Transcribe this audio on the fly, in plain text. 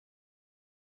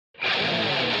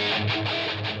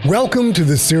Welcome to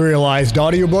the serialized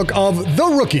audiobook of The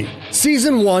Rookie,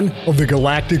 Season 1 of the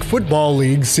Galactic Football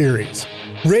League series.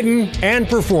 Written and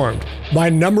performed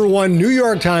by #1 New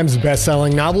York Times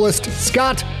bestselling novelist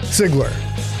Scott Sigler.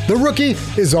 The Rookie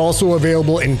is also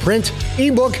available in print,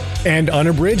 ebook, and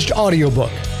unabridged audiobook.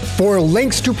 For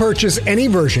links to purchase any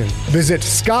version, visit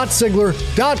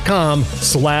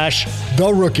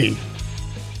scottsigler.com/The Rookie.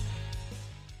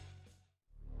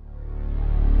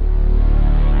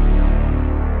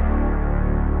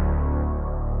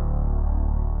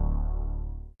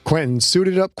 Quentin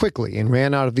suited up quickly and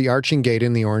ran out of the arching gate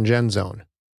in the orange end zone.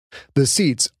 The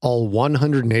seats, all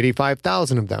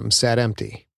 185,000 of them, sat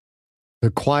empty.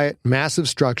 The quiet, massive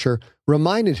structure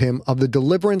reminded him of the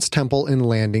Deliverance Temple in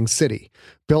Landing City,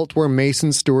 built where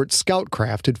Mason Stewart's scout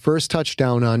craft had first touched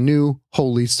down on new,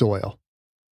 holy soil.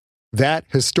 That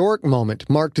historic moment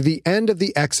marked the end of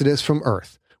the exodus from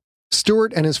Earth.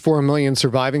 Stewart and his 4 million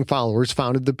surviving followers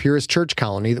founded the Purist Church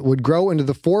colony that would grow into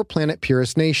the 4-planet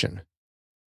Purist nation.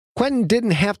 Quentin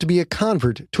didn't have to be a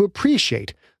convert to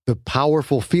appreciate the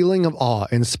powerful feeling of awe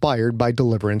inspired by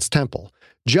Deliverance Temple,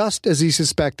 just as he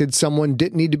suspected someone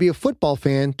didn't need to be a football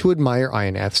fan to admire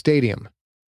Ionath Stadium.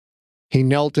 He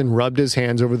knelt and rubbed his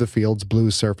hands over the field's blue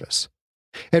surface.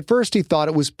 At first he thought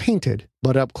it was painted,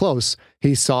 but up close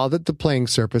he saw that the playing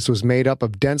surface was made up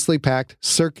of densely packed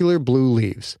circular blue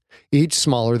leaves, each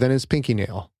smaller than his pinky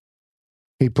nail.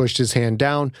 He pushed his hand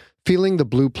down, feeling the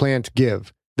blue plant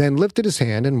give, then lifted his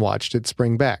hand and watched it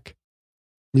spring back.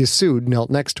 Yasud knelt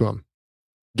next to him.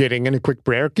 "Getting in a quick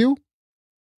barbecue?"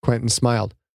 Quentin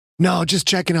smiled. "No, just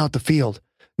checking out the field.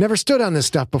 Never stood on this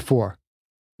stuff before."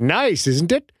 "Nice,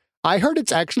 isn't it? I heard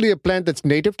it's actually a plant that's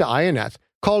native to Ionath,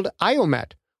 called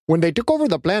Iomat. When they took over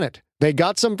the planet, they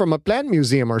got some from a plant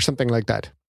museum or something like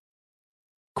that."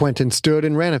 Quentin stood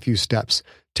and ran a few steps,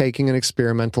 taking an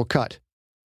experimental cut.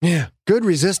 "Yeah, good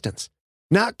resistance.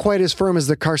 Not quite as firm as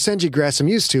the Karsenji grass I'm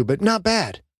used to, but not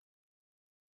bad."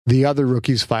 The other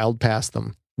rookies filed past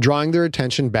them, drawing their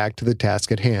attention back to the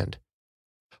task at hand.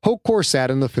 Hokor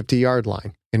sat on the 50-yard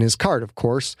line, in his cart, of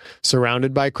course,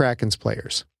 surrounded by Kraken's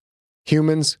players.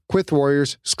 Humans, Quith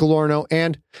warriors, Sklorno,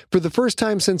 and, for the first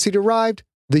time since he'd arrived,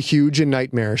 the huge and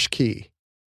nightmarish Key.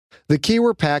 The Key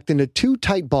were packed into 2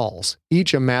 tight balls,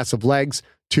 each a mass of legs,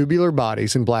 tubular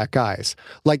bodies, and black eyes,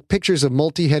 like pictures of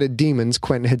multi-headed demons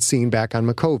Quentin had seen back on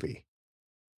Makovey.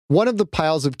 One of the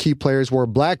piles of Key players wore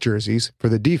black jerseys for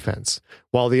the defense,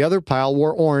 while the other pile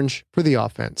wore orange for the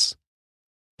offense.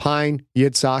 Pine,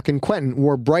 Yitzhak, and Quentin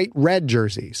wore bright red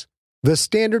jerseys, the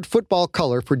standard football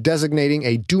color for designating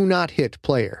a do-not-hit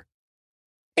player.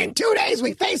 "In 2 days,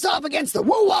 we face off against the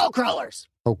Woo Wall Crawlers,"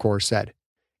 Hokor said.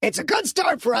 "It's a good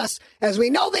start for us, as we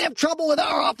know they have trouble with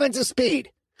our offensive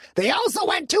speed. They also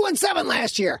went 2-7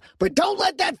 last year, but don't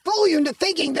let that fool you into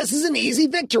thinking this is an easy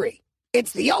victory.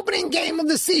 It's the opening game of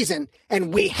the season,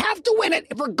 and we have to win it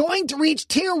if we're going to reach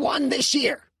Tier 1 this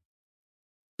year."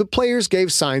 The players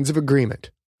gave signs of agreement,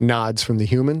 nods from the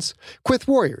humans, Quith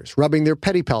warriors rubbing their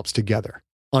pedipalps together,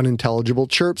 unintelligible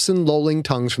chirps and lolling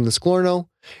tongues from the Sklorno,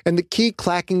 and the Key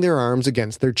clacking their arms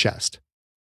against their chest.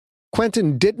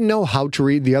 Quentin didn't know how to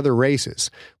read the other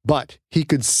races, but he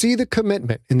could see the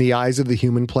commitment in the eyes of the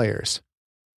human players.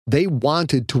 They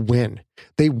wanted to win.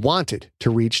 They wanted to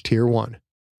reach Tier 1.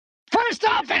 "First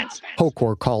offense!"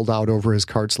 Hokor called out over his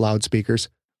cart's loudspeakers.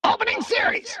 "Opening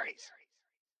series!"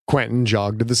 Quentin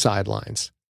jogged to the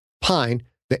sidelines. Pine,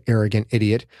 the arrogant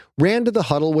idiot, ran to the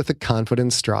huddle with a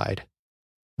confident stride.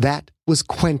 That was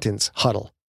Quentin's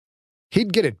huddle.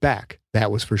 He'd get it back, that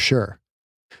was for sure.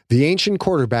 The ancient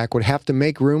quarterback would have to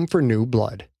make room for new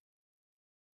blood.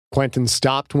 Quentin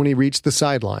stopped when he reached the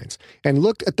sidelines and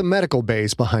looked at the medical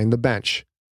bays behind the bench.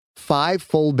 5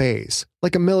 full bays,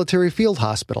 like a military field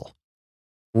hospital.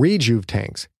 Rejuve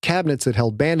tanks, cabinets that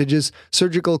held bandages,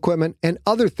 surgical equipment, and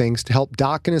other things to help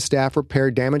Doc and his staff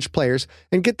repair damaged players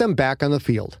and get them back on the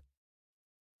field.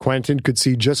 Quentin could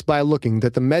see just by looking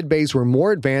that the med bays were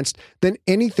more advanced than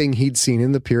anything he'd seen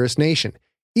in the Purist Nation,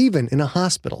 even in a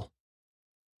hospital.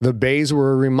 The bays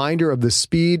were a reminder of the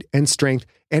speed and strength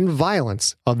and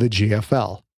violence of the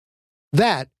GFL.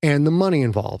 That and the money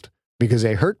involved, because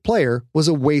a hurt player was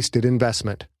a wasted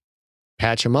investment.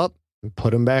 Patch him up and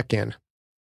put him back in.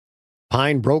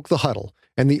 Pine broke the huddle,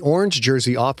 and the orange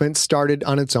jersey offense started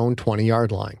on its own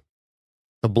 20-yard line.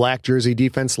 The black jersey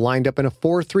defense lined up in a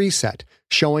 4-3 set,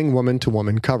 showing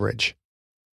woman-to-woman coverage.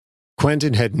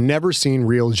 Quentin had never seen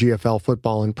real GFL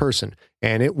football in person,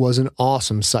 and it was an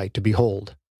awesome sight to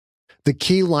behold. The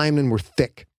Key linemen were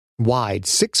thick, wide,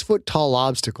 6-foot-tall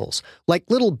obstacles, like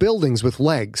little buildings with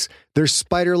legs, their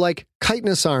spider-like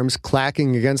chitinous arms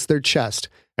clacking against their chest,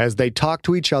 as they talked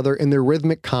to each other in their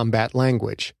rhythmic combat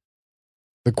language.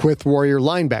 The Quith Warrior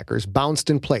linebackers bounced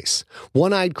in place,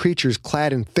 one-eyed creatures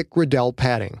clad in thick Riddell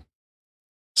padding.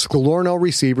 Sklorno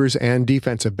receivers and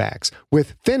defensive backs,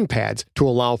 with fin pads to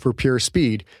allow for pure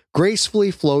speed, gracefully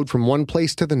flowed from one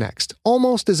place to the next,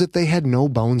 almost as if they had no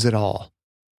bones at all.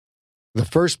 The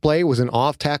first play was an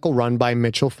off-tackle run by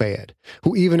Mitchell Fayed,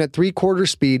 who even at three-quarter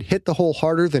speed hit the hole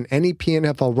harder than any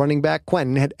PNFL running back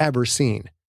Quentin had ever seen.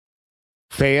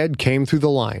 Fayed came through the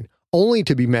line, only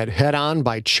to be met head-on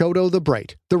by Chodo the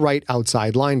Bright, the right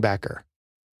outside linebacker.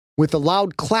 With a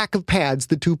loud clack of pads,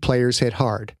 the two players hit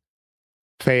hard.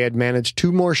 Fayed managed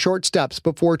 2 more short steps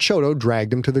before Chodo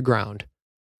dragged him to the ground.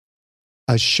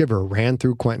 A shiver ran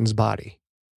through Quentin's body.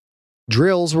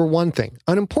 Drills were one thing,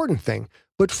 an important thing,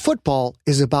 but football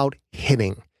is about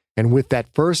hitting, and with that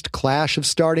first clash of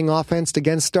starting offense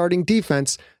against starting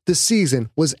defense, the season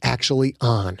was actually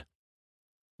on.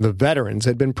 The veterans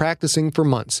had been practicing for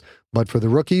months, but for the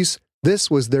rookies, this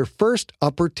was their first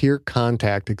upper-tier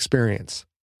contact experience.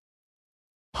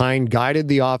 Pine guided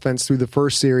the offense through the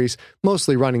first series,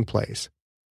 mostly running plays.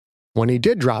 When he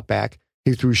did drop back,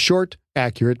 he threw short,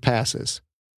 accurate passes.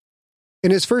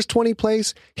 In his first 20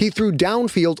 plays, he threw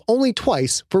downfield only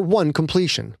twice for 1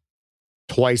 completion.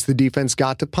 Twice the defense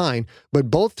got to Pine, but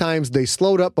both times they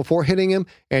slowed up before hitting him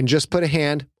and just put a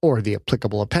hand, or the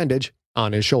applicable appendage,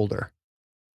 on his shoulder.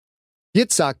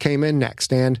 Yitzhak came in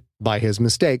next and, by his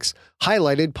mistakes,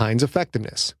 highlighted Pine's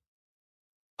effectiveness.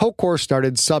 Hokor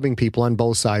started subbing people on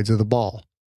both sides of the ball.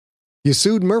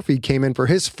 Yasud Murphy came in for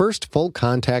his first full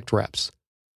contact reps.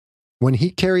 When he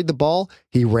carried the ball,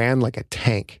 he ran like a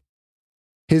tank.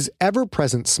 His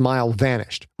ever-present smile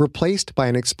vanished, replaced by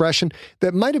an expression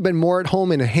that might have been more at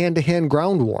home in a hand-to-hand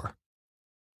ground war.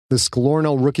 The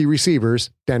Sklorno rookie receivers,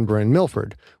 Denver and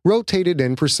Milford, rotated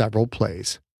in for several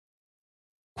plays.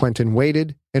 Quentin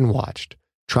waited and watched,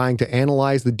 trying to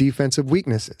analyze the defensive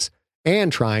weaknesses,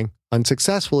 and trying,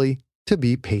 unsuccessfully, to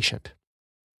be patient.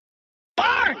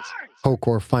 Barnes!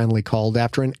 Hokor finally called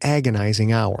after an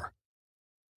agonizing hour.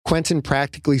 Quentin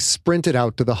practically sprinted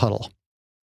out to the huddle.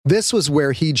 This was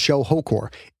where he'd show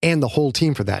Hokor, and the whole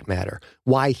team for that matter,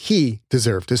 why he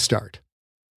deserved to start.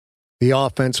 The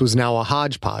offense was now a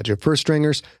hodgepodge of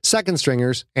first-stringers,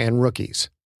 second-stringers, and rookies.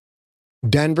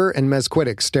 Denver and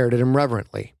Mezquitic stared at him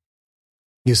reverently.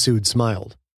 Yasud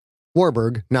smiled.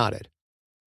 Warburg nodded.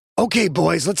 "Okay,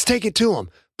 boys, let's take it to him.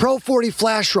 Pro 40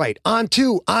 flash right. On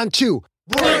two.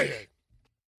 Break!"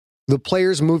 The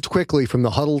players moved quickly from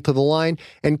the huddle to the line,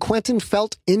 and Quentin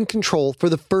felt in control for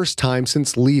the first time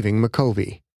since leaving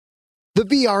Macovey. The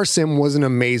VR sim was an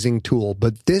amazing tool,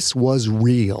 but this was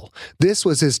real. This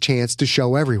was his chance to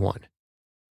show everyone.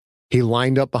 He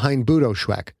lined up behind Budo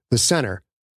Schweck, the center,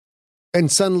 and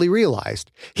suddenly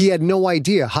realized he had no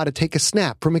idea how to take a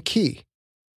snap from a key.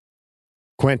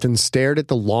 Quentin stared at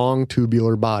the long,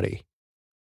 tubular body.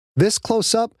 This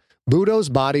close up, Budo's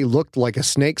body looked like a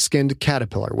snake-skinned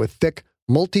caterpillar with thick,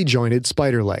 multi-jointed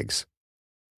spider legs.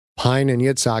 Pine and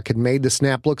Yitzhak had made the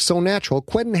snap look so natural,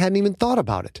 Quentin hadn't even thought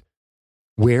about it.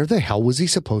 Where the hell was he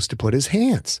supposed to put his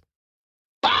hands?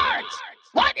 Barnes!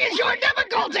 What is your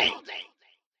difficulty?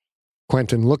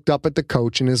 Quentin looked up at the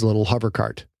coach in his little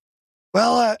hovercart.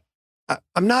 "Well,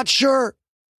 I'm not sure."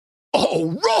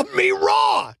 "Oh, rub me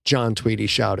raw!" John Tweedy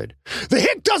shouted. "The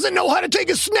hick doesn't know how to take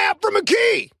a snap from a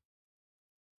key!"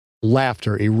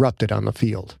 Laughter erupted on the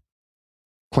field.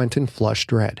 Quentin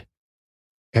flushed red.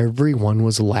 Everyone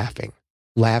was laughing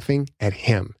at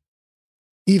him.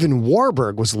 Even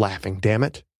Warburg was laughing, damn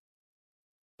it.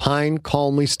 Pine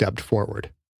calmly stepped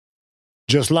forward.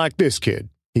 "Just like this kid,"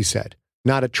 he said,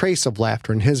 not a trace of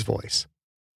laughter in his voice.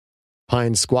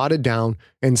 Pine squatted down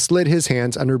and slid his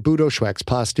hands under Budo Schweck's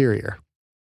posterior.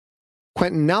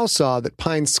 Quentin now saw that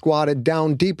Pine squatted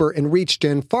down deeper and reached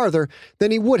in farther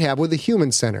than he would have with a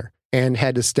human center, and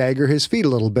had to stagger his feet a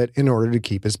little bit in order to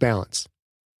keep his balance.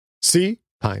 "See,"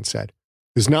 Pine said,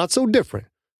 "it's not so different.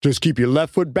 Just keep your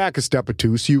left foot back a step or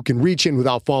two so you can reach in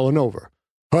without falling over.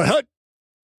 Hut!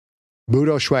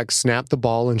 Budo Schweck snapped the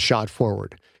ball and shot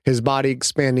forward, his body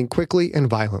expanding quickly and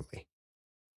violently.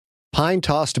 Pine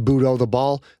tossed Budo the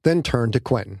ball, then turned to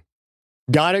Quentin.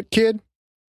 "Got it, kid?"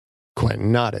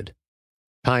 Quentin nodded.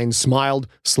 Pine smiled,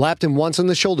 slapped him once on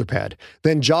the shoulder pad,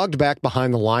 then jogged back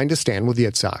behind the line to stand with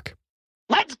Yitzhak.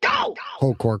 "Let's go!"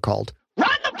 Hokor called.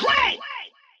 "Run the play!"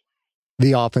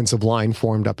 The offensive line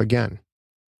formed up again.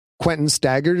 Quentin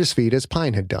staggered his feet as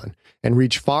Pine had done, and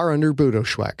reached far under Budo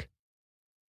Schweck.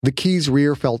 The key's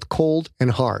rear felt cold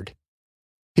and hard.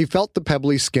 He felt the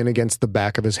pebbly skin against the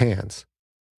back of his hands.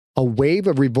 A wave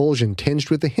of revulsion tinged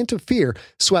with a hint of fear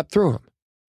swept through him.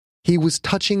 He was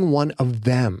touching one of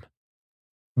them.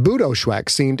 Budo Schweck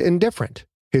seemed indifferent,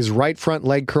 his right front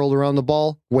leg curled around the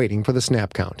ball, waiting for the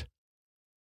snap count.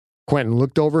 Quentin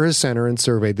looked over his center and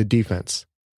surveyed the defense.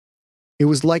 It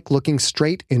was like looking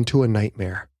straight into a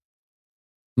nightmare.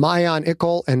 Mayan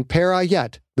Ickle and Per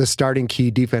Ayet, the starting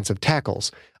key defensive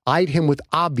tackles, eyed him with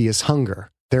obvious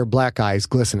hunger, their black eyes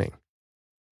glistening.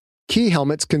 Key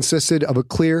helmets consisted of a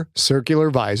clear, circular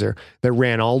visor that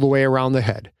ran all the way around the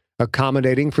head,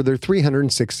 accommodating for their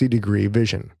 360-degree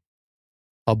vision.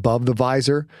 Above the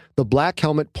visor, the black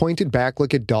helmet pointed back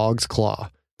like a dog's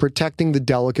claw, protecting the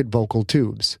delicate vocal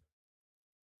tubes.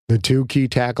 The two key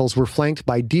tackles were flanked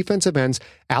by defensive ends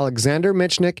Alexander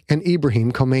Michnik and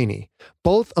Ibrahim Khomeini,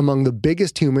 both among the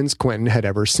biggest humans Quentin had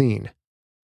ever seen.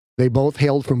 They both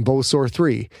hailed from Bosor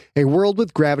 3, a world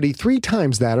with gravity 3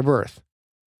 times that of Earth.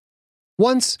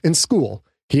 Once, in school,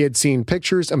 he had seen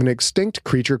pictures of an extinct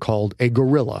creature called a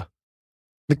gorilla.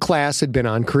 The class had been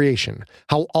on creation,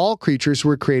 how all creatures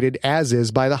were created as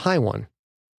is by the High One.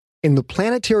 In the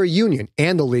Planetary Union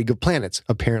and the League of Planets,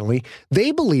 apparently,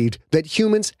 they believed that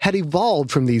humans had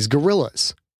evolved from these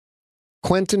gorillas.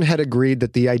 Quentin had agreed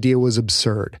that the idea was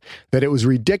absurd, that it was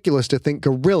ridiculous to think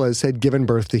gorillas had given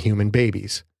birth to human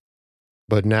babies.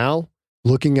 But now,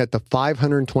 looking at the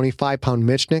 525-pound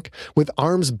Michnik, with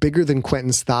arms bigger than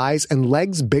Quentin's thighs and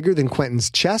legs bigger than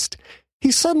Quentin's chest,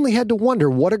 he suddenly had to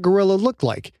wonder what a gorilla looked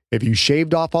like if you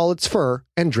shaved off all its fur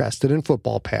and dressed it in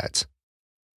football pads.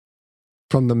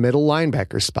 From the middle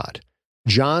linebacker spot,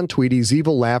 John Tweedy's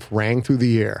evil laugh rang through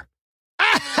the air.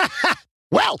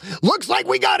 Well, looks like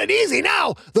we got it easy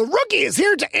now. The rookie is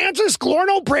here to answer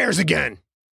Sklorno prayers again.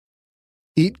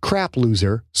 Eat crap,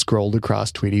 loser, scrolled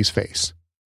across Tweedy's face.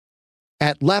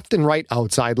 At left and right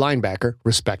outside linebacker,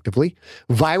 respectively,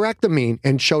 Virak the Mean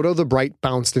and Chodo the Bright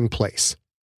bounced in place.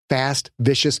 Fast,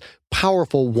 vicious,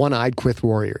 powerful one-eyed Quith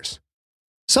warriors.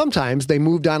 Sometimes they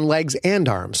moved on legs and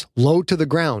arms, low to the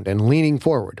ground and leaning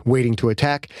forward, waiting to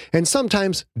attack, and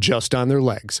sometimes just on their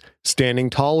legs, standing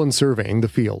tall and surveying the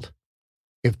field.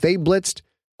 If they blitzed,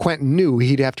 Quentin knew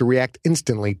he'd have to react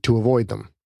instantly to avoid them.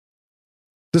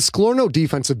 The Sklorno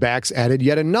defensive backs added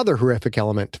yet another horrific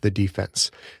element to the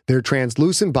defense, their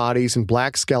translucent bodies and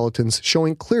black skeletons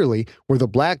showing clearly where the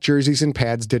black jerseys and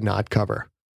pads did not cover.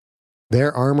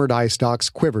 Their armored eye stalks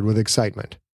quivered with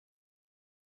excitement.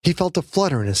 He felt a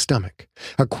flutter in his stomach,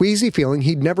 a queasy feeling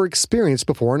he'd never experienced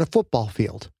before in a football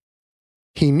field.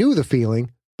 He knew the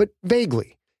feeling, but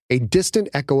vaguely, a distant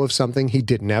echo of something he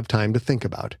didn't have time to think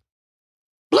about.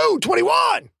 Blue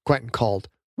 21! Quentin called.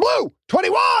 Blue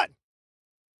 21!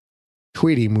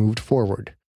 Tweedy moved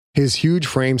forward, his huge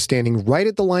frame standing right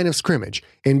at the line of scrimmage,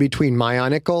 in between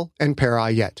Mayan Ickle and Per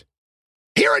Ayet.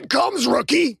 Here it comes,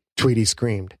 rookie! Tweedy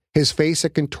screamed, his face a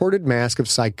contorted mask of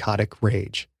psychotic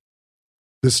rage.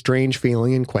 The strange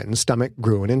feeling in Quentin's stomach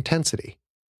grew in intensity.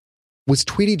 Was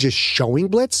Tweedy just showing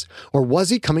blitz, or was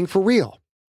he coming for real?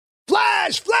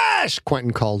 Flash! Flash!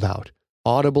 Quentin called out,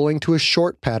 audibling to a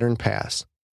short pattern pass.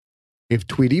 If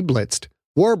Tweedy blitzed,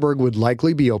 Warburg would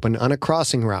likely be open on a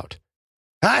crossing route.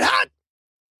 Hot, hot!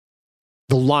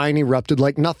 The line erupted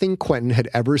like nothing Quentin had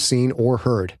ever seen or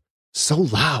heard. So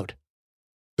loud.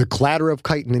 The clatter of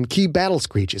chitin and key battle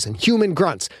screeches and human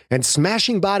grunts and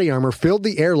smashing body armor filled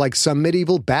the air like some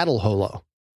medieval battle holo.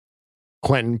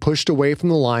 Quentin pushed away from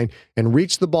the line and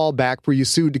reached the ball back for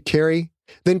Yasud to carry,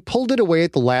 then pulled it away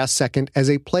at the last second as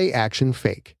a play-action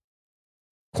fake.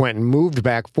 Quentin moved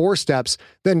back 4 steps,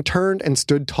 then turned and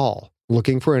stood tall,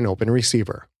 looking for an open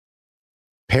receiver.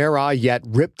 Per Ayet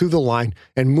ripped through the line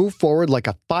and moved forward like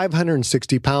a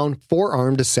 560-pound,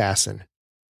 4-armed assassin.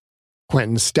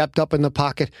 Quentin stepped up in the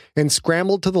pocket and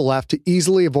scrambled to the left to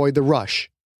easily avoid the rush,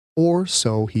 or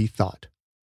so he thought.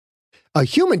 A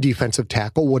human defensive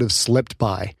tackle would have slipped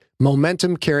by,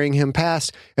 momentum carrying him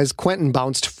past as Quentin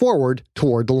bounced forward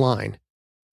toward the line.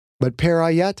 But Per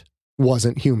Ayet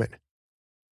wasn't human.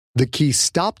 The key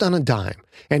stopped on a dime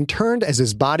and turned as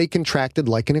his body contracted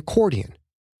like an accordion.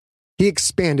 He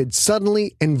expanded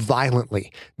suddenly and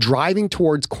violently, driving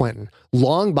towards Quentin,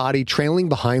 long body trailing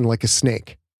behind like a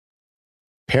snake.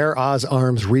 Per Ah's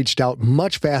arms reached out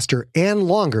much faster and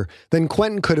longer than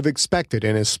Quentin could have expected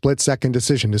in his split-second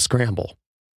decision to scramble.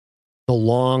 The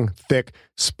long, thick,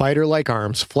 spider-like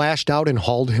arms flashed out and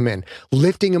hauled him in,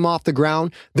 lifting him off the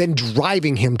ground, then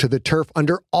driving him to the turf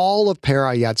under all of Per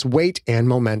Ayet's weight and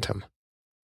momentum.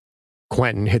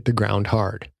 Quentin hit the ground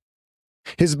hard.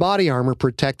 His body armor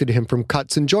protected him from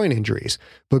cuts and joint injuries,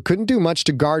 but couldn't do much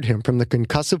to guard him from the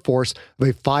concussive force of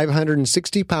a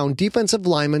 560-pound defensive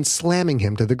lineman slamming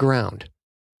him to the ground.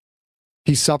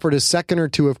 He suffered a second or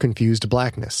two of confused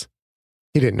blackness.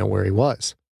 He didn't know where he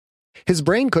was. His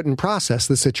brain couldn't process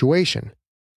the situation.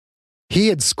 He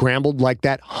had scrambled like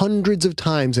that hundreds of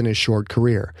times in his short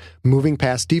career, moving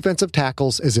past defensive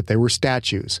tackles as if they were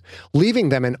statues, leaving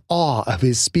them in awe of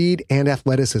his speed and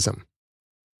athleticism.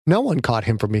 No one caught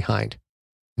him from behind.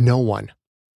 No one.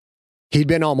 He'd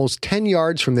been almost 10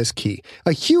 yards from this key,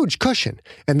 a huge cushion,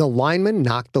 and the lineman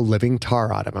knocked the living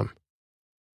tar out of him.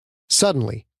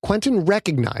 Suddenly, Quentin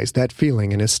recognized that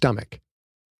feeling in his stomach.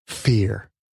 Fear.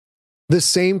 The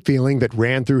same feeling that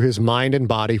ran through his mind and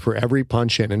body for every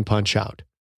punch in and punch out.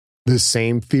 The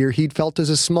same fear he'd felt as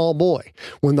a small boy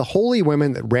when the holy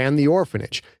women that ran the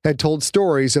orphanage had told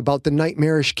stories about the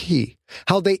nightmarish key,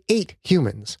 how they ate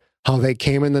humans, how they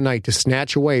came in the night to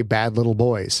snatch away bad little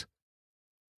boys.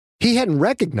 He hadn't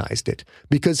recognized it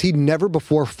because he'd never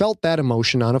before felt that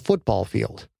emotion on a football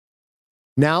field.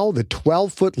 Now, the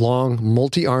 12-foot-long,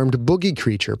 multi-armed boogie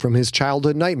creature from his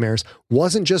childhood nightmares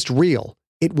wasn't just real,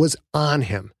 it was on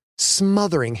him,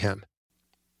 smothering him.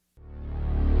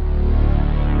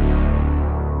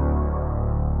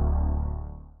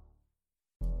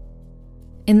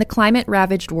 In the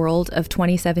climate-ravaged world of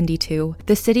 2072,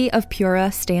 the city of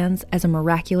Pura stands as a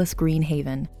miraculous green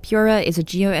haven. Pura is a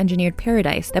geoengineered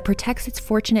paradise that protects its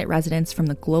fortunate residents from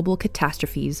the global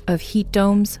catastrophes of heat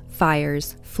domes,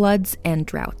 fires, floods, and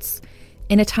droughts.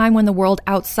 In a time when the world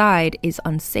outside is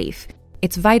unsafe,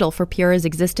 it's vital for Pura's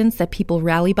existence that people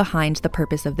rally behind the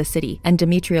purpose of the city, and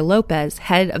Demetria Lopez,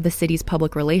 head of the city's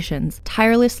public relations,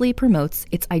 tirelessly promotes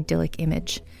its idyllic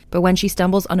image. But when she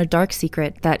stumbles on a dark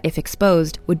secret that, if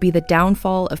exposed, would be the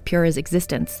downfall of Pura's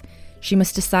existence, she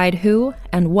must decide who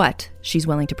and what she's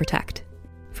willing to protect.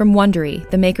 From Wondery,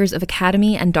 the makers of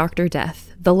Academy and Dr.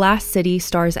 Death, The Last City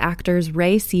stars actors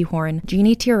Ray Seahorn,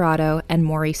 Jeannie Tirado, and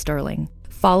Maury Sterling.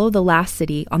 Follow The Last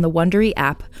City on the Wondery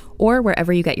app or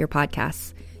wherever you get your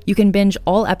podcasts. You can binge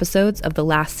all episodes of The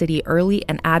Last City early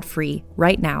and ad-free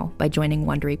right now by joining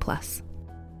Wondery Plus.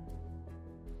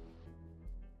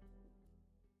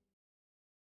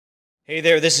 Hey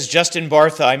there, this is Justin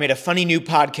Bartha. I made a funny new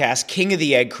podcast, King of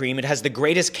the Egg Cream. It has the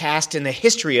greatest cast in the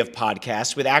history of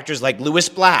podcasts with actors like Louis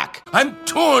Black. I'm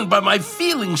torn by my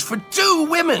feelings for two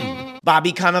women.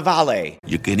 Bobby Cannavale.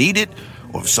 You can eat it,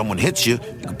 or if someone hits you,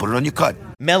 you can put it on your cut.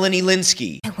 Melanie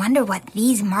Linsky. I wonder what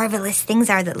these marvelous things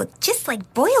are that look just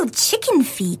like boiled chicken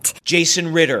feet.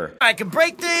 Jason Ritter. I can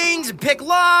break things and pick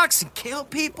locks and kill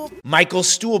people. Michael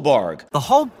Stuhlbarg. The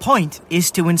whole point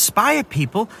is to inspire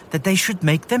people that they should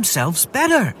make themselves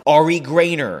better. Ari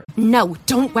Grainer. No,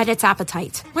 don't whet its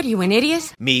appetite. What are you, an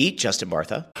idiot? Me, Justin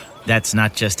Bartha. That's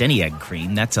not just any egg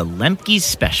cream, that's a Lemke's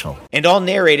special. And all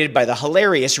narrated by the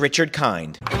hilarious Richard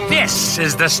Kind. This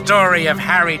is the story of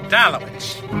Harry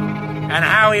Dalowitz and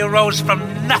how he rose from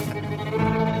nothing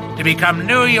to become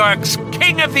New York's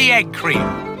King of the Egg Cream.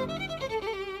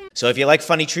 So if you like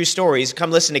funny true stories, come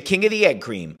listen to King of the Egg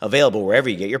Cream, available wherever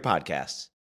you get your podcasts.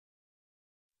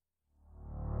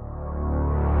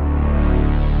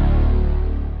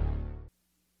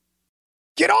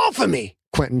 Get off of me!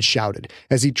 Quentin shouted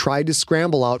as he tried to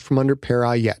scramble out from under Père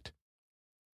Ayette.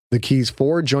 The key's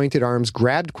four jointed arms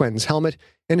grabbed Quentin's helmet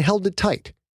and held it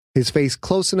tight, his face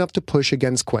close enough to push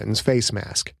against Quentin's face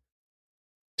mask.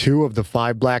 2 of the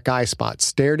 5 black eye spots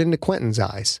stared into Quentin's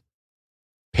eyes.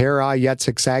 Père Ayette's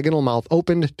hexagonal mouth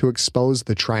opened to expose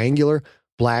the triangular,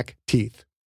 black teeth.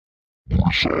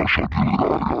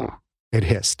 It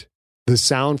hissed, the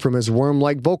sound from his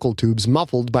worm-like vocal tubes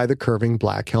muffled by the curving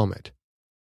black helmet.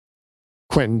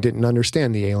 Quentin didn't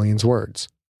understand the alien's words.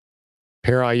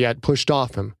 Père Ayette pushed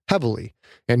off him, heavily,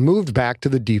 and moved back to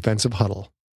the defensive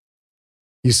huddle.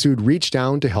 Yasud reached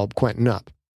down to help Quentin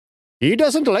up. "He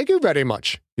doesn't like you very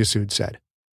much," Yasud said.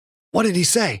 "What did he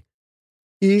say?"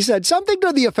 "He said something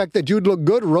to the effect that you'd look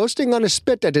good roasting on a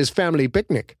spit at his family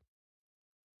picnic."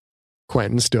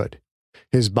 Quentin stood,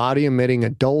 his body emitting a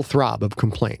dull throb of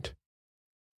complaint.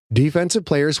 Defensive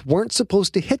players weren't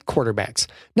supposed to hit quarterbacks,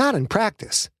 not in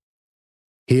practice.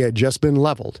 He had just been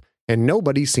leveled, and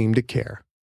nobody seemed to care.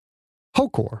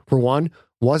 Hokor, for one,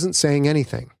 wasn't saying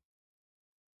anything.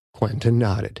 Quentin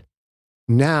nodded.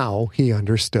 Now he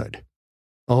understood.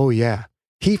 Oh yeah,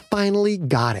 he finally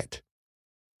got it.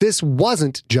 This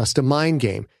wasn't just a mind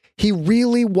game. He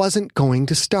really wasn't going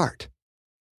to start.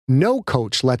 No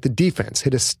coach let the defense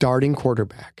hit a starting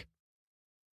quarterback.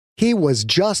 He was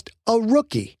just a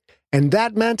rookie, and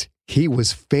that meant he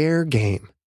was fair game.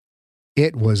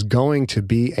 It was going to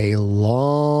be a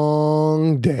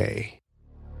long day.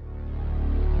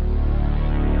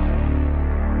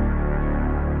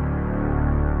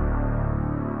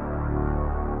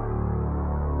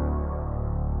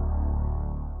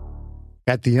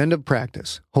 At the end of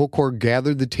practice, Hokor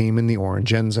gathered the team in the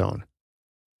orange end zone.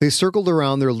 They circled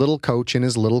around their little coach in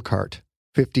his little cart,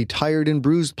 50 tired and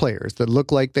bruised players that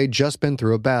looked like they'd just been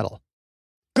through a battle.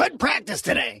 Good practice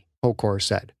today, Hokor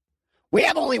said. We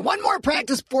have only one more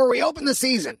practice before we open the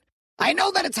season. I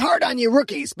know that it's hard on you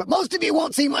rookies, but most of you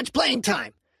won't see much playing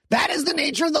time. That is the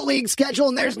nature of the league schedule,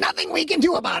 and there's nothing we can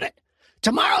do about it.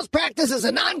 Tomorrow's practice is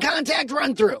a non-contact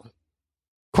run-through.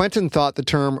 Quentin thought the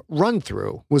term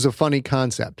run-through was a funny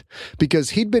concept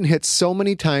because he'd been hit so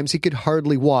many times he could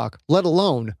hardly walk, let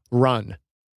alone run.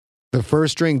 The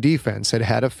first-string defense had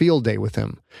had a field day with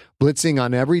him, blitzing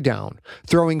on every down,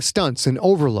 throwing stunts and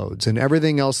overloads and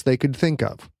everything else they could think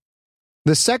of.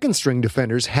 The second-string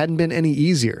defenders hadn't been any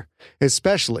easier,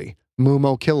 especially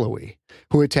Mumo Killowy,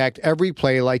 who attacked every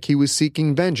play like he was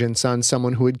seeking vengeance on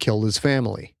someone who had killed his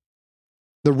family.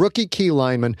 The rookie key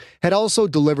lineman had also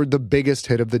delivered the biggest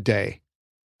hit of the day,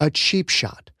 a cheap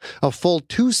shot, a full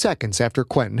 2 seconds after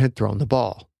Quentin had thrown the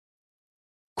ball.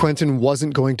 Quentin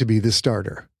wasn't going to be the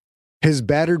starter. His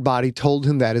battered body told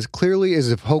him that as clearly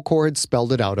as if Hokor had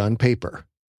spelled it out on paper.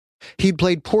 He'd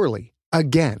played poorly,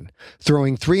 again,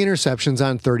 throwing 3 interceptions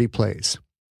on 30 plays.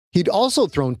 He'd also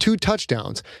thrown 2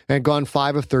 touchdowns and gone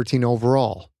 5 of 13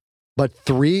 overall. But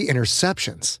 3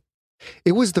 interceptions.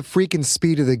 It was the freaking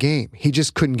speed of the game. He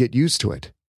just couldn't get used to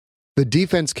it. The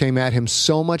defense came at him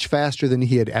so much faster than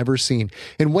he had ever seen,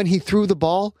 and when he threw the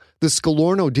ball, the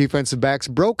Scalorno defensive backs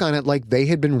broke on it like they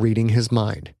had been reading his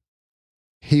mind.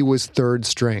 He was third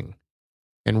string,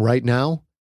 and right now,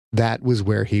 that was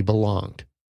where he belonged.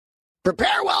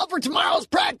 Prepare well for tomorrow's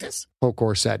practice,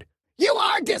 Hokor said. You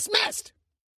are dismissed.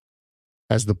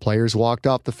 As the players walked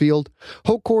off the field,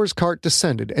 Hokor's cart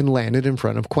descended and landed in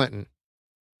front of Quentin.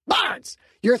 Barnes,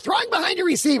 you're throwing behind your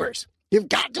receivers. You've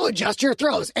got to adjust your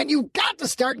throws, and you've got to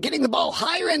start getting the ball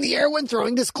higher in the air when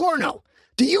throwing to Scalorno.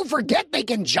 Do you forget they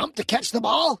can jump to catch the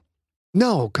ball?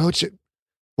 No, Coach.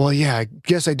 Well, yeah, I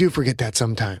guess I do forget that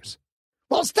sometimes.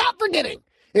 Well, stop forgetting.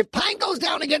 If Pine goes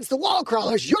down against the wall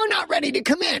crawlers, you're not ready to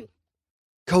come in.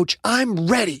 Coach, I'm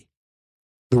ready.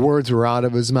 The words were out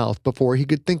of his mouth before he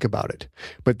could think about it,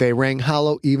 but they rang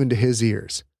hollow even to his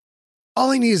ears.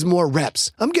 All I need is more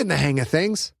reps. I'm getting the hang of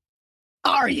things.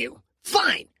 Are you?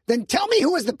 Fine. Then tell me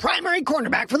who is the primary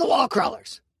cornerback for the wall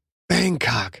crawlers.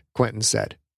 Bangkok, Quentin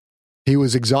said. He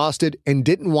was exhausted and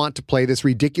didn't want to play this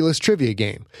ridiculous trivia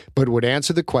game, but would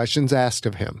answer the questions asked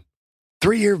of him.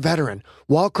 3-year veteran,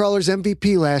 wall crawlers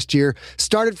MVP last year,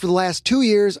 started for the last 2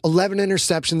 years, 11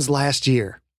 interceptions last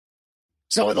year.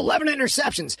 So with 11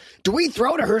 interceptions, do we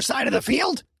throw to her side of the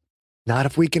field? Not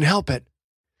if we can help it.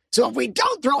 So if we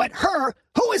don't throw at her,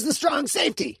 who is the strong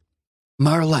safety?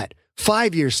 Marlette,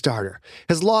 5-year starter,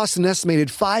 has lost an estimated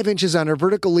 5 inches on her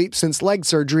vertical leap since leg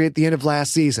surgery at the end of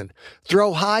last season.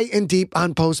 Throw high and deep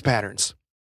on post patterns.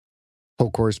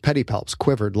 Hokor's pedipalps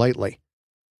quivered lightly.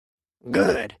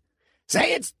 Good.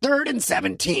 Say it's 3rd and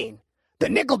 17. The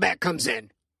nickelback comes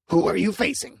in. Who are you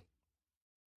facing?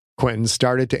 Quentin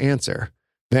started to answer,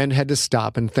 then had to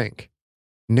stop and think.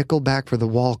 Nickelback for the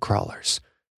wall crawlers.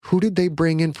 Who did they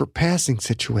bring in for passing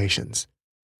situations?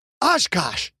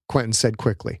 Oshkosh, Quentin said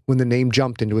quickly when the name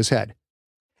jumped into his head.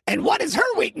 And what is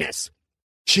her weakness?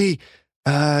 She.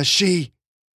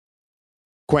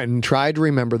 Quentin tried to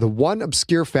remember the one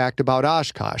obscure fact about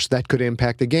Oshkosh that could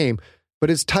impact the game,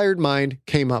 but his tired mind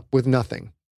came up with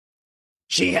nothing.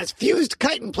 She has fused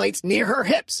chitin plates near her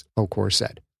hips, Hokor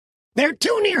said. They're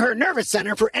too near her nervous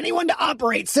center for anyone to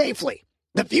operate safely.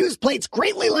 The fused plates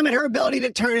greatly limit her ability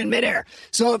to turn in midair,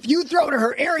 so if you throw to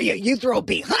her area, you throw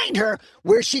behind her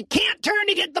where she can't turn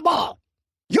to get the ball.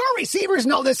 Your receivers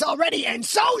know this already, and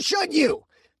so should you.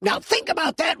 Now think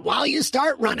about that while you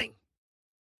start running.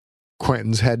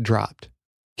 Quentin's head dropped.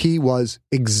 He was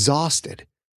exhausted,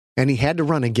 and he had to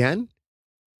run again?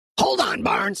 Hold on,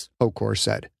 Barnes, Hokor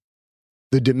said.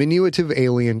 The diminutive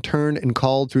alien turned and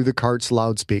called through the cart's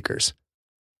loudspeakers.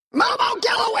 Momo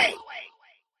Galloway!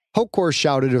 Hokor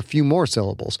shouted a few more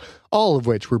syllables, all of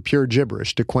which were pure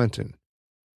gibberish to Quentin.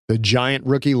 The giant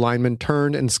rookie lineman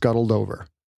turned and scuttled over.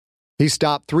 He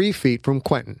stopped 3 feet from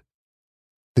Quentin.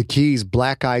 The Key's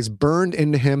black eyes burned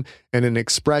into him in an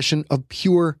expression of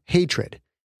pure hatred.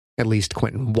 At least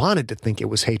Quentin wanted to think it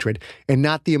was hatred, and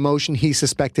not the emotion he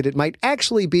suspected it might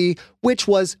actually be, which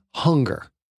was hunger.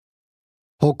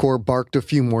 Hokor barked a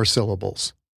few more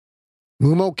syllables.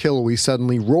 Mumo Killowy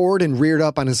suddenly roared and reared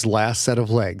up on his last set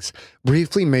of legs,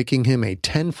 briefly making him a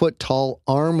 10-foot-tall,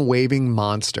 arm-waving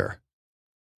monster.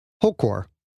 Hokor,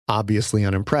 obviously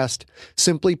unimpressed,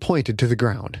 simply pointed to the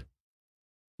ground.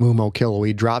 Mumo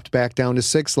Killowy dropped back down to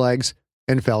 6 legs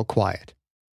and fell quiet.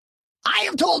 I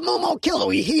have told Mumo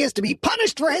Killowy he is to be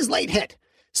punished for his late hit.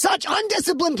 Such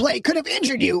undisciplined play could have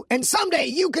injured you, and someday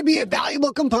you could be a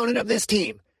valuable component of this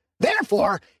team.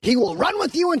 Therefore, he will run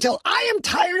with you until I am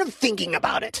tired of thinking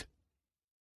about it."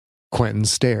 Quentin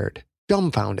stared,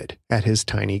 dumbfounded, at his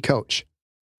tiny coach.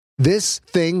 This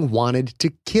thing wanted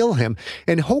to kill him,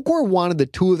 and Hokor wanted the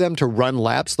two of them to run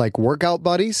laps like workout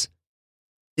buddies?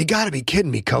 "You gotta be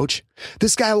kidding me, Coach.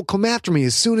 This guy will come after me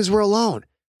as soon as we're alone.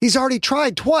 He's already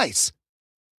tried twice."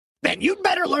 "Then you'd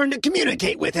better learn to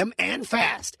communicate with him, and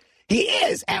fast. He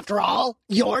is, after all,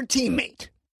 your teammate."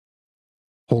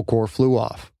 Hokor flew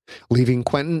off, leaving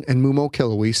Quentin and Mumo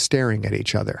Killowy staring at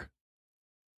each other.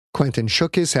 Quentin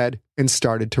shook his head and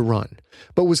started to run,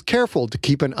 but was careful to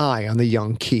keep an eye on the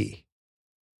young Key.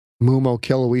 Mumo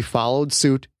Killowy followed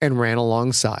suit and ran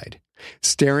alongside,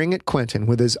 staring at Quentin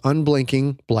with his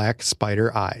unblinking black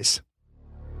spider eyes.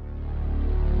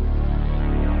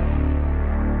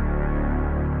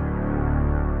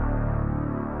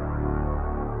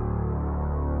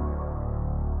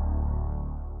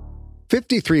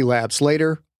 "53 laps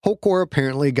later, Hokor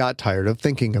apparently got tired of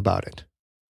thinking about it.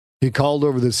 He called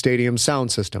over the stadium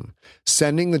sound system,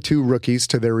 sending the two rookies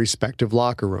to their respective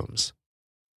locker rooms.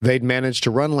 They'd managed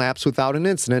to run laps without an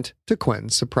incident, to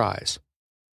Quentin's surprise.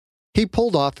 He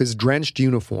pulled off his drenched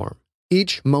uniform,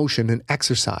 each motion an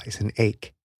exercise and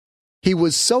ache. He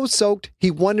was so soaked he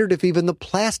wondered if even the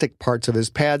plastic parts of his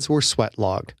pads were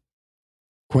sweat-logged.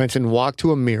 Quentin walked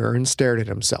to a mirror and stared at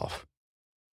himself.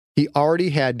 He already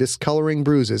had discoloring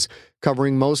bruises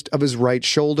covering most of his right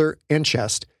shoulder and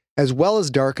chest, as well as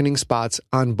darkening spots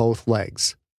on both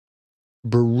legs.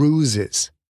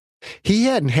 Bruises. He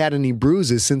hadn't had any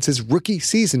bruises since his rookie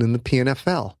season in the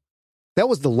PNFL. That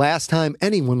was the last time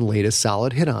anyone laid a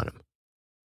solid hit on him.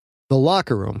 The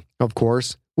locker room, of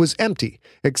course, was empty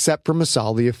except for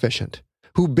Masal the Efficient,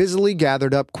 who busily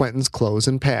gathered up Quentin's clothes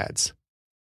and pads.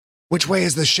 "Which way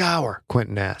is the shower?"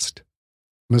 Quentin asked.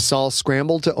 Masal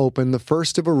scrambled to open the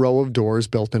first of a row of doors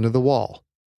built into the wall.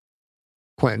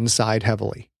 Quentin sighed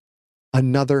heavily.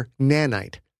 Another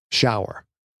nanite shower.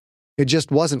 It just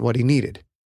wasn't what he needed.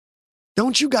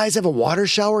 "Don't you guys have a water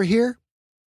shower here?"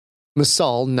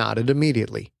 Masal nodded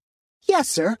immediately. "Yes,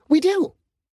 sir, we do."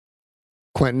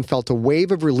 Quentin felt a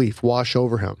wave of relief wash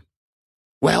over him.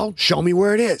 "Well, show me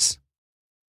where it is."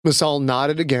 Masal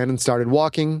nodded again and started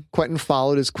walking. Quentin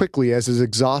followed as quickly as his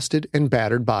exhausted and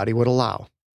battered body would allow.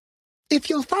 "If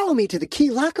you'll follow me to the key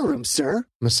locker room, sir,"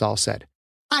 Masal said,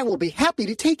 "I will be happy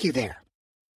to take you there."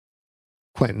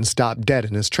 Quentin stopped dead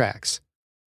in his tracks.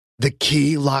 "The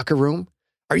key locker room?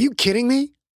 Are you kidding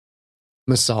me?"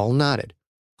 Masal nodded.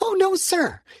 "Oh, no,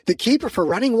 sir. The key prefer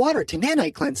running water to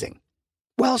nanite cleansing."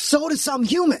 "Well, so do some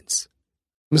humans."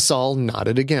 Masal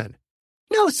nodded again.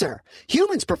 "No, sir.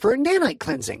 Humans prefer nanite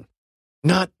cleansing."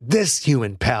 "Not this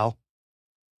human, pal."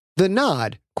 The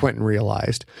nod, Quentin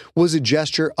realized, was a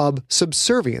gesture of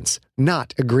subservience,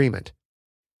 not agreement.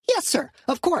 "Yes, sir.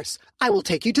 Of course. I will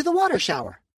take you to the water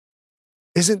shower."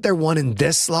 "Isn't there one in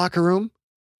this locker room?"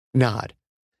 Nod.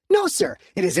 "No, sir.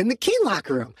 It is in the key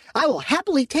locker room. I will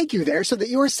happily take you there so that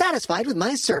you are satisfied with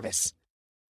my service."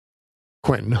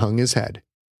 Quentin hung his head.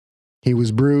 He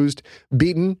was bruised,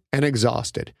 beaten, and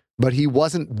exhausted, but he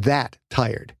wasn't that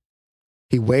tired.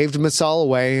 He waved Masal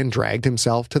away and dragged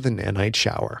himself to the nanite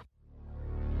shower.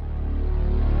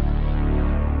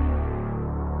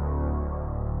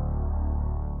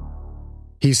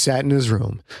 He sat in his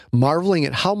room, marveling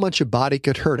at how much a body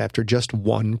could hurt after just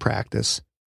one practice.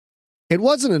 It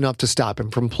wasn't enough to stop him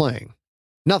from playing.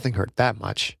 Nothing hurt that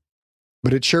much.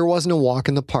 But it sure wasn't a walk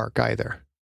in the park either.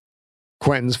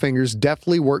 Quentin's fingers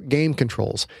deftly worked game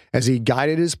controls as he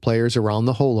guided his players around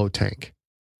the holo tank.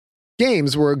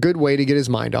 Games were a good way to get his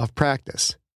mind off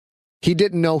practice. He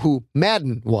didn't know who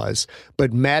Madden was,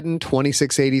 but Madden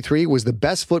 2683 was the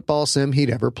best football sim he'd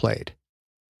ever played.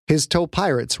 His Toe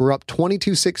Pirates were up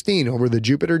 22-16 over the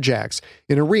Jupiter Jacks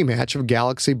in a rematch of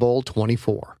Galaxy Bowl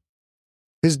 24.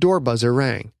 His door buzzer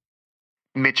rang.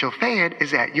 "Mitchell Fayed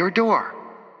is at your door."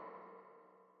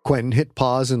 Quentin hit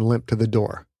pause and limped to the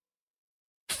door.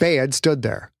 Fayed stood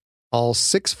there, all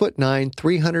 6'9",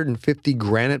 350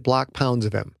 granite block pounds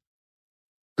of him.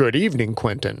 "Good evening,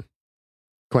 Quentin."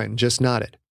 Quentin just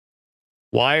nodded.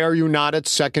 "Why are you not at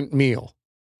second meal?"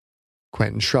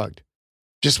 Quentin shrugged.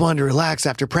 "Just wanted to relax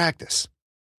after practice."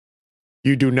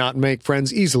 "You do not make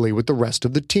friends easily with the rest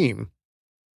of the team."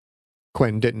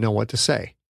 Quentin didn't know what to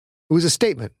say. It was a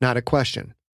statement, not a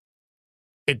question.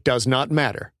 "It does not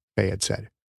matter," Fayed said.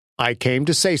 "I came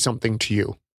to say something to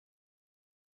you."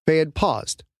 Fayed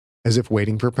paused, as if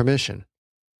waiting for permission.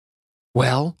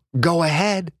 "Well, go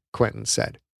ahead," Quentin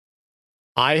said.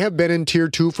 "I have been in Tier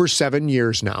 2 for 7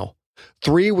 years now.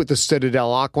 3 with the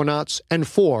Citadel Aquanauts, and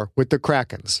 4 with the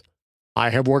Krakens. I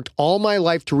have worked all my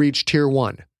life to reach Tier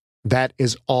 1. That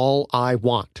is all I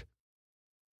want.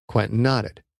 Quentin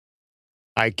nodded.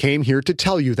 I came here to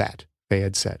tell you that,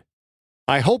 Fayed said.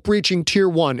 I hope reaching Tier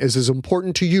 1 is as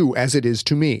important to you as it is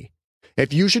to me.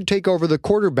 If you should take over the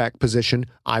quarterback position,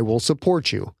 I will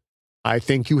support you. I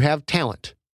think you have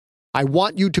talent. I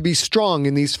want you to be strong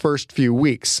in these first few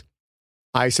weeks.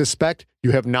 I suspect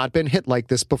you have not been hit like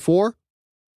this before?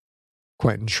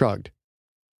 Quentin shrugged.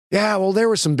 Yeah, well, there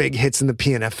were some big hits in the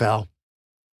PNFL.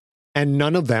 And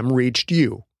none of them reached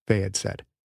you, Fayed said.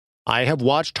 I have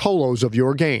watched holos of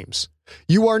your games.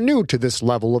 You are new to this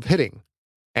level of hitting,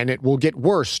 and it will get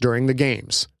worse during the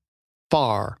games.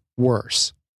 Far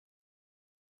worse.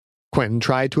 Quentin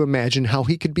tried to imagine how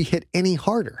he could be hit any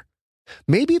harder.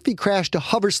 Maybe if he crashed a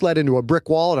hover sled into a brick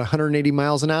wall at 180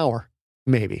 miles an hour.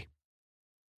 Maybe.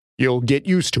 You'll get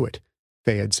used to it,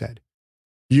 Fayed said.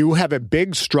 You have a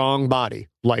big, strong body,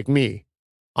 like me.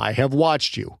 I have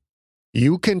watched you.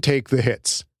 You can take the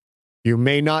hits. You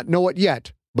may not know it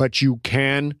yet, but you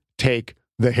can take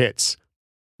the hits.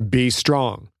 Be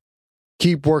strong.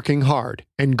 Keep working hard,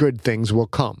 and good things will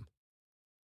come.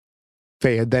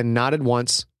 Fayed then nodded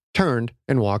once, turned,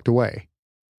 and walked away.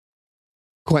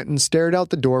 Quentin stared out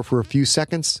the door for a few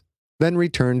seconds, then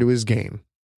returned to his game.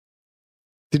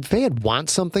 Did Fayed want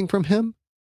something from him?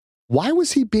 Why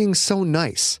was he being so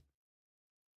nice?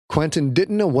 Quentin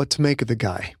didn't know what to make of the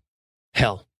guy.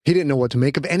 Hell, he didn't know what to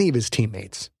make of any of his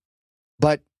teammates.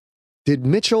 But did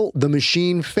Mitchell, the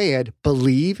machine Fayed,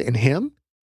 believe in him?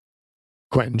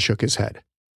 Quentin shook his head.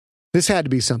 This had to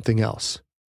be something else.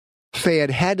 Fayed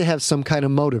had to have some kind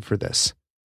of motive for this.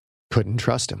 Couldn't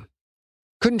trust him.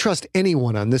 Couldn't trust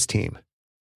anyone on this team.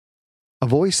 A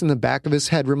voice in the back of his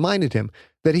head reminded him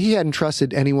that he hadn't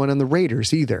trusted anyone on the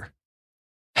Raiders either.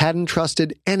 Hadn't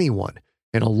trusted anyone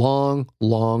in a long,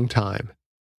 long time.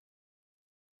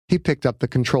 He picked up the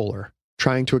controller,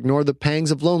 trying to ignore the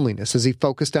pangs of loneliness as he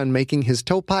focused on making his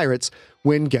Toe Pirates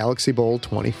win Galaxy Bowl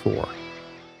 24.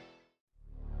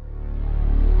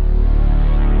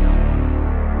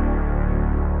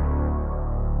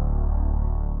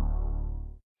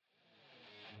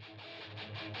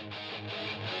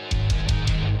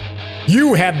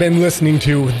 You have been listening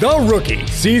to The Rookie,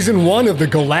 Season 1 of the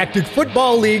Galactic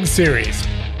Football League series.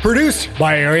 Produced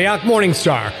by Ariak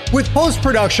Morningstar, with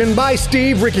post-production by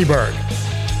Steve Rickyberg.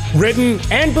 Written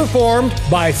and performed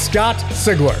by Scott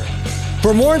Sigler.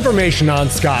 For more information on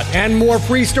Scott and more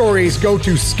free stories, go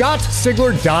to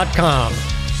scottsigler.com.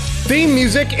 Theme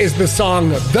music is the song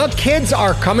The Kids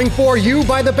Are Coming For You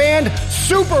by the band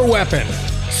Superweapon.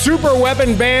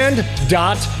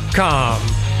 Superweaponband.com.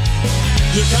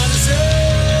 You're trying to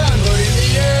say I'm going in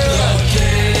the air. The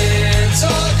kids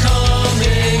are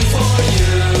coming for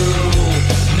you.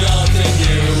 Nothing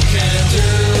you can do.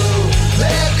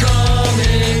 They're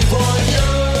coming for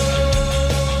you.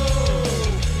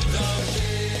 The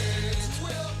kids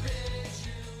will pitch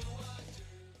you.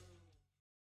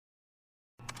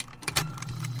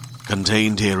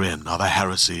 Contained herein are the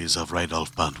heresies of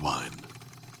Radolf Burntwine,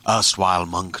 erstwhile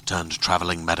monk turned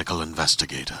traveling medical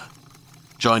investigator.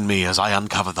 Join me as I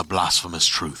uncover the blasphemous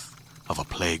truth of a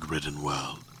plague-ridden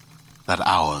world, that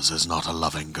ours is not a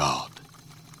loving God,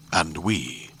 and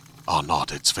we are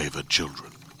not its favored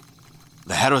children.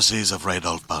 The Heresies of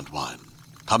Radolf Burntwine,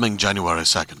 coming January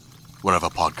 2nd, wherever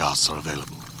podcasts are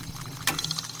available.